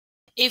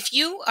If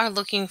you are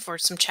looking for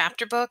some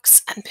chapter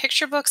books and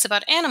picture books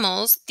about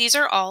animals, these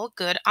are all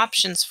good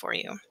options for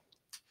you.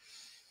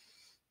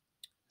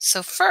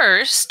 So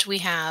first, we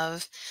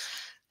have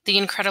The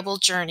Incredible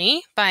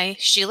Journey by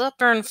Sheila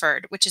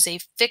Burnford, which is a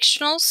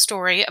fictional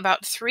story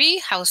about 3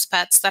 house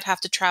pets that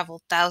have to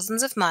travel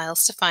thousands of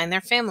miles to find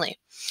their family.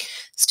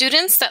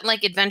 Students that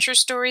like adventure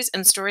stories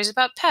and stories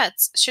about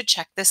pets should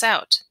check this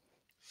out.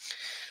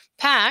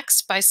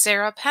 Pax by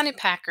Sarah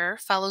Pennypacker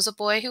follows a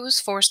boy who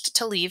is forced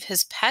to leave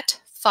his pet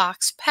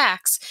fox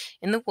Pax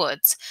in the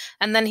woods,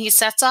 and then he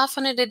sets off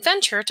on an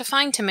adventure to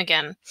find him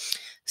again.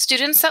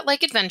 Students that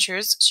like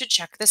adventures should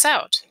check this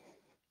out.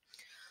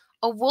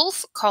 A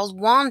Wolf Called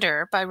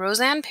Wander by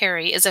Roseanne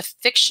Perry is a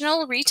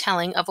fictional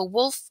retelling of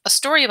a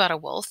story about a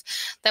wolf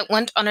that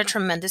went on a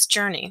tremendous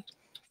journey.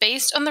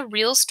 Based on the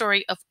real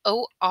story of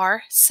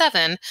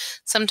OR7,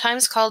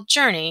 sometimes called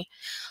Journey,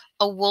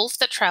 a wolf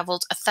that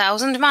traveled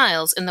 1,000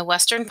 miles in the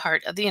western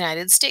part of the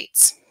United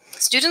States.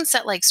 Students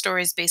that like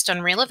stories based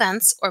on real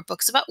events or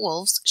books about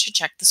wolves should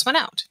check this one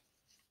out.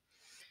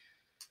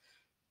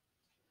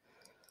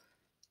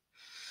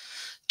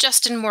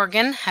 Justin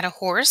Morgan Had a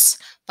Horse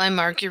by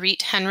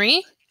Marguerite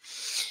Henry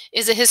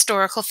is a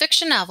historical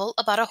fiction novel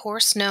about a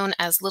horse known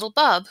as Little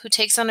Bub who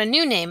takes on a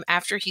new name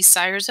after he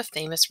sires a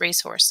famous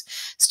racehorse.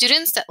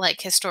 Students that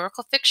like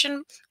historical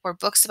fiction or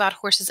books about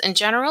horses in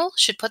general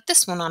should put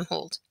this one on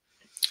hold.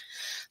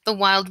 The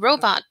Wild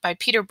Robot by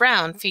Peter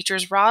Brown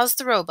features Roz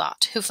the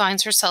robot, who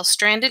finds herself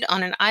stranded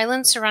on an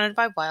island surrounded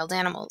by wild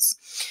animals.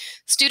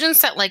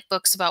 Students that like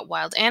books about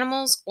wild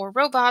animals or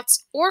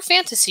robots or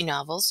fantasy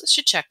novels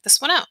should check this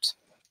one out.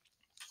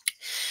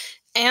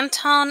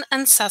 Anton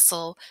and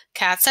Cecil,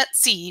 Cats at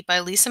Sea by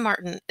Lisa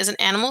Martin is an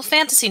animal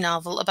fantasy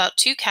novel about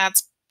two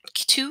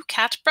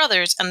cat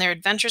brothers and their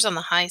adventures on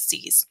the high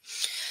seas.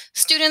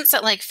 Students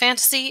that like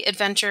fantasy,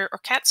 adventure, or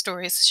cat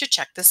stories should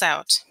check this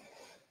out.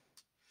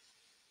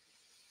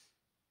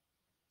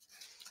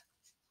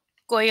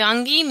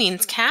 Goyangi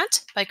Means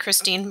Cat by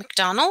Christine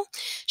McDonnell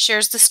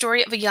shares the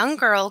story of a young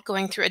girl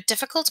going through a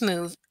difficult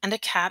move and a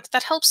cat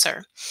that helps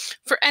her.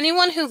 For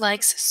anyone who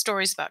likes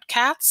stories about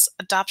cats,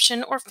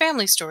 adoption, or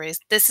family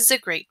stories, this is a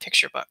great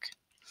picture book.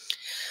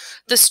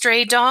 The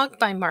Stray Dog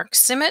by Mark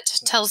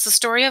Simmet tells the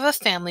story of a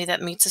family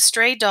that meets a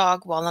stray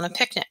dog while on a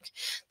picnic.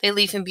 They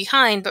leave him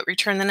behind but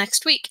return the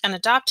next week and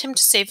adopt him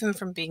to save him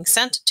from being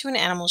sent to an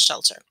animal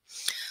shelter.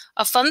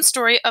 A fun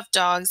story of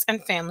dogs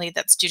and family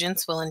that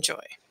students will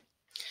enjoy.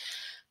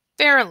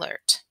 Bear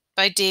Alert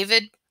by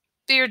David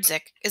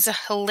Beardzik is a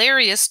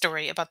hilarious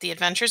story about the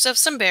adventures of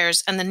some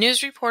bears and the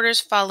news reporters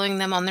following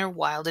them on their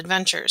wild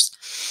adventures.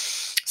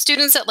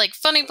 Students that like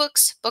funny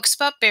books, books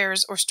about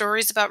bears, or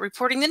stories about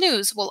reporting the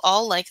news will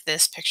all like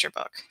this picture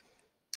book.